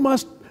say, you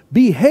must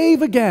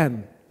behave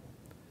again.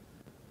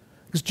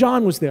 Because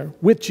John was there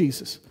with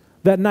Jesus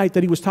that night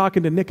that he was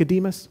talking to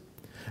Nicodemus.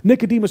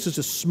 Nicodemus is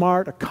a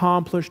smart,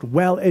 accomplished,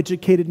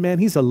 well-educated man.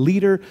 He's a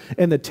leader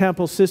in the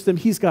temple system.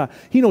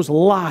 He knows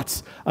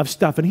lots of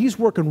stuff, and he's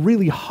working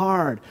really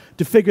hard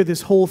to figure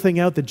this whole thing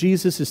out that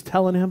Jesus is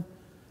telling him.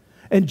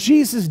 And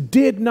Jesus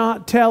did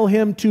not tell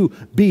him to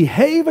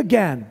behave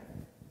again.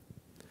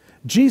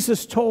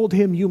 Jesus told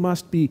him, you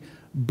must be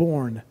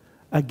born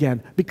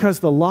again, because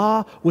the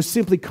law was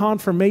simply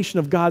confirmation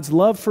of God's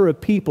love for a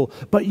people,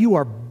 but you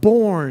are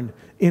born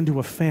into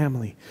a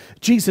family.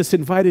 Jesus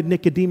invited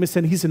Nicodemus,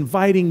 and He's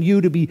inviting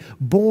you to be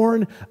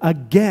born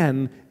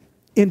again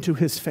into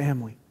His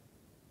family.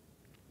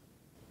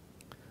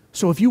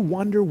 So if you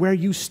wonder where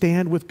you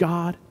stand with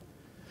God,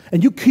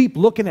 and you keep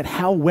looking at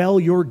how well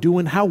you're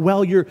doing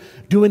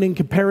in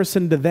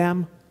comparison to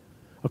them,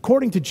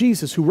 according to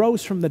Jesus who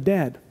rose from the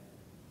dead,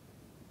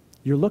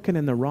 you're looking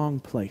in the wrong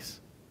place.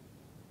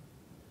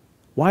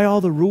 Why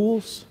all the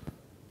rules?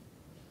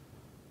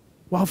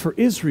 Well, for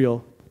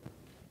Israel,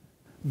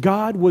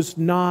 God was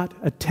not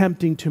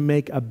attempting to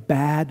make a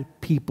bad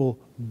people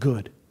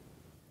good.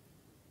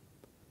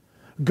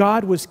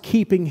 God was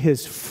keeping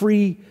his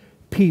free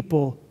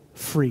people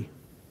free.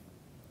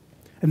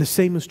 And the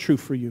same is true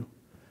for you.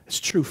 It's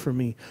true for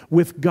me.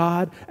 With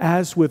God,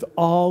 as with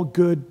all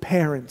good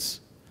parents,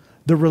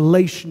 the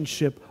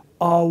relationship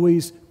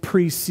always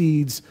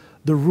precedes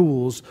the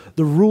rules.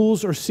 The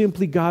rules are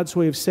simply God's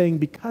way of saying,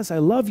 because I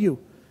love you,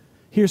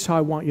 here's how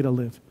I want you to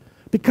live.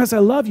 Because I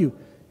love you,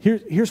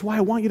 here's why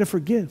I want you to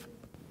forgive.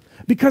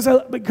 Because I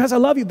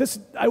love you,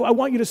 I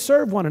want you to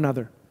serve one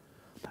another.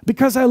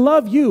 Because I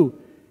love you,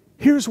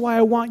 here's why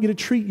I want you to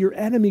treat your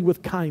enemy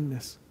with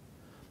kindness.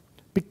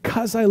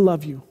 Because I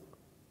love you,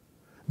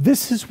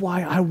 this is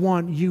why I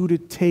want you to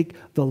take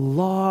the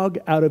log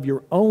out of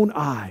your own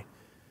eye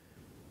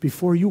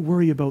before you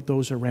worry about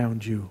those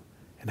around you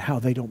and how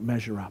they don't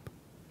measure up.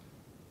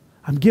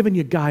 I'm giving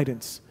you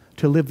guidance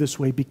to live this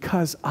way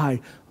because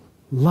I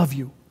love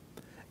you.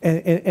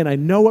 And I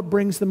know it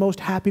brings the most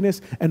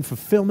happiness and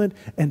fulfillment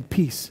and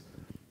peace.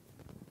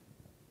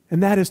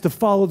 And that is to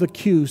follow the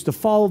cues, to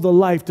follow the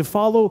life, to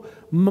follow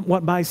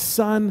what my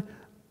son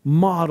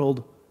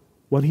modeled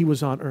when he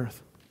was on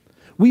earth.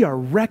 We are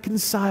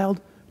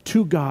reconciled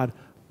to God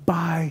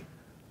by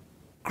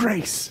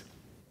grace.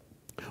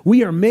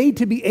 We are made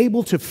to be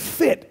able to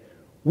fit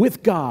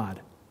with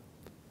God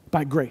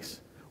by grace.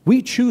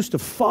 We choose to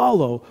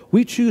follow,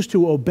 we choose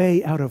to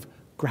obey out of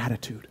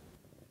gratitude.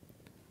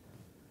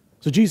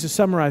 So Jesus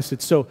summarized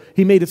it, so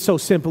he made it so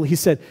simple. He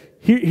said,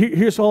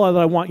 here's all that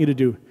I want you to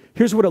do.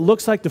 Here's what it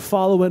looks like to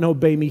follow and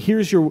obey me.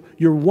 Here's your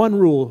one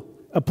rule.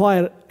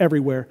 Apply it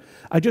everywhere.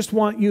 I just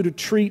want you to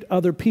treat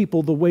other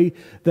people the way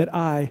that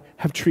I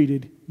have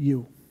treated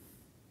you.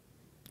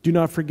 Do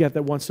not forget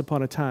that once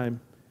upon a time,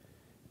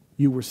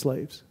 you were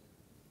slaves.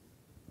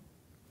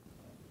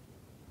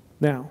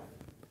 Now,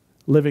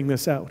 living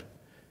this out.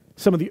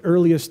 Some of the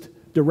earliest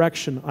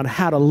direction on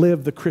how to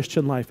live the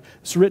Christian life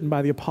is written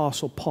by the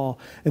Apostle Paul.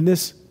 And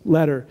this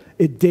letter,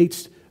 it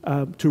dates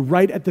to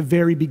right at the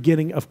very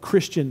beginning of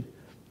Christian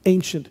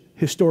ancient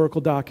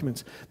historical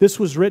documents. This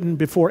was written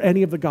before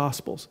any of the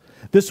Gospels.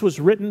 This was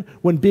written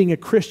when being a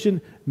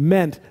Christian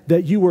meant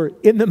that you were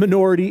in the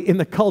minority in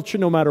the culture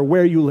no matter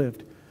where you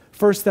lived.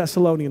 1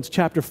 Thessalonians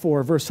chapter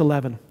 4, verse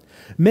 11.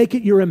 Make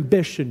it your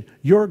ambition,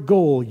 your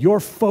goal, your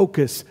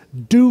focus.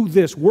 Do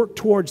this, work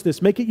towards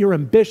this. Make it your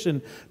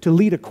ambition to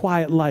lead a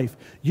quiet life.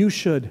 You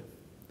should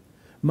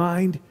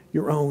mind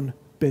your own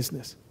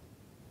business.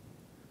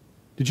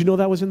 Did you know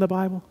that was in the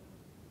Bible?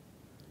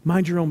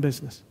 Mind your own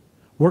business.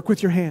 Work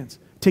with your hands.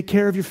 Take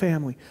care of your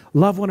family.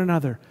 Love one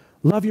another.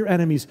 Love your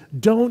enemies.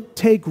 Don't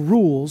take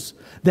rules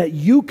that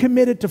you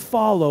committed to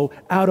follow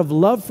out of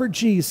love for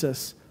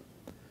Jesus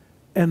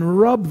and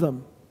rub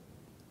them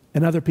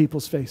in other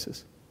people's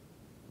faces.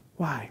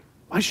 Why?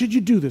 Why should you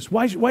do this?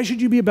 Why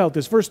should you be about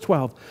this? Verse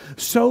 12,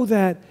 so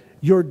that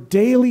your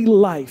daily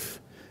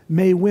life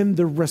may win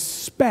the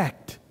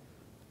respect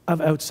of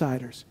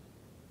outsiders.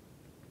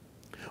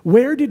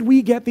 Where did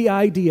we get the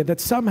idea that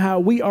somehow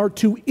we are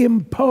to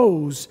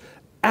impose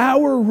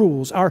our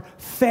rules, our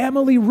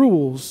family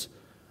rules,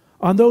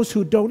 on those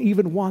who don't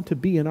even want to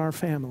be in our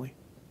family?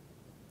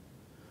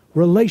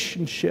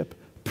 Relationship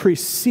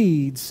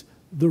precedes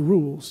the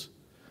rules.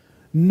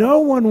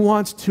 No one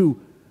wants to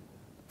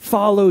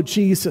follow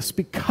Jesus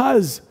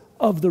because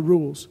of the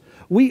rules.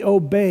 We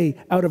obey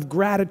out of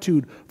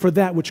gratitude for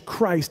that which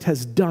Christ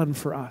has done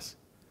for us.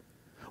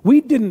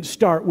 We didn't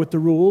start with the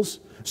rules,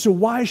 so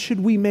why should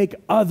we make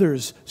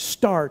others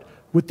start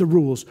with the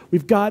rules?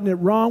 We've gotten it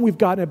wrong, we've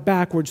gotten it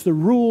backwards. The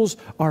rules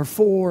are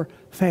for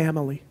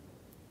family.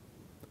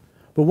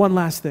 But one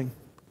last thing.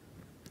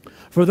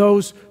 For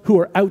those who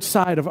are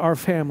outside of our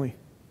family,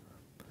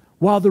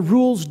 while the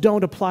rules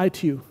don't apply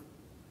to you,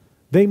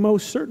 they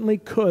most certainly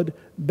could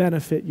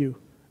benefit you.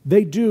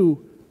 They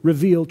do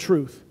reveal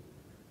truth.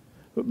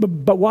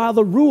 But while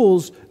the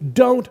rules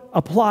don't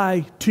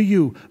apply to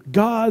you,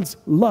 God's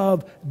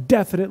love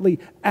definitely,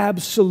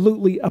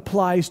 absolutely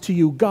applies to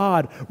you.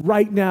 God,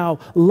 right now,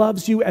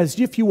 loves you as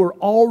if you were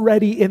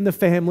already in the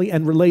family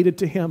and related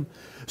to Him.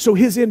 So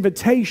His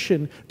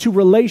invitation to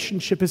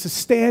relationship is a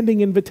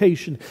standing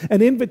invitation,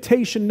 an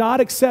invitation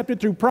not accepted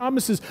through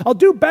promises, I'll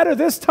do better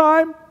this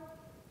time.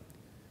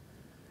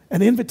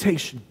 An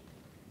invitation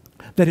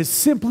that is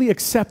simply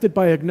accepted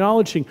by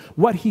acknowledging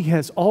what He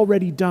has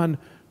already done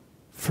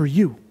for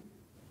you.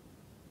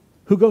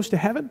 Who goes to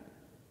heaven?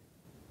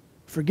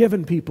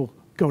 Forgiven people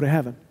go to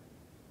heaven.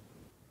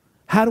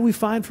 How do we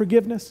find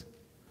forgiveness?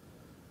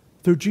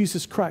 Through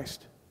Jesus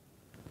Christ,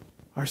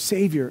 our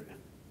Savior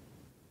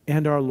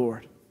and our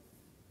Lord.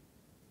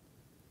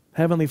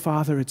 Heavenly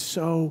Father, it's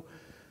so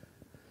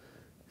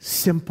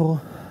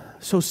simple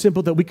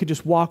that we could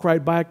just walk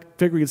right by,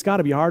 figuring it's got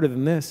to be harder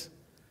than this.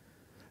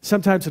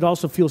 Sometimes it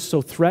also feels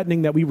so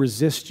threatening that we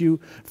resist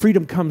you.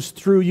 Freedom comes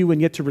through you, and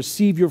yet to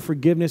receive your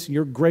forgiveness and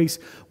your grace,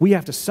 we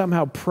have to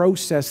somehow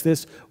process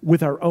this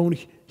with our own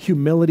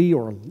humility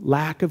or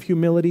lack of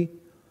humility.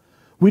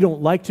 We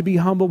don't like to be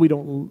humble. We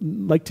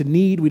don't like to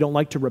need. We don't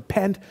like to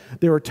repent.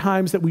 There are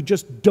times that we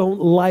just don't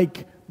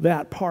like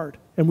that part,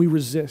 and we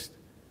resist.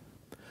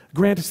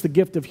 Grant us the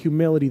gift of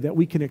humility that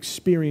we can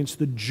experience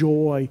the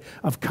joy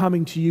of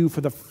coming to you for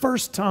the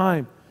first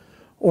time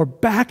or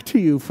back to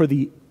you for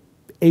the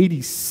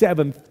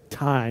 87th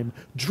time.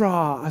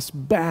 Draw us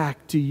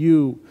back to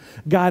you.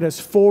 Guide us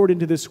forward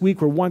into this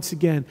week where once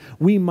again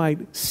we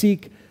might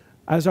seek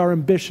as our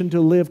ambition to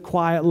live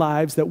quiet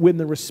lives that win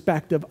the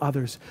respect of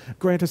others.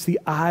 Grant us the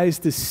eyes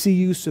to see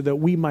you so that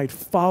we might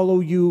follow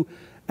you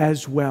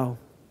as well.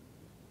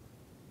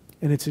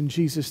 And it's in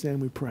Jesus' name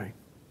we pray.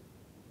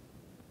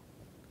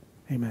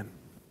 Amen.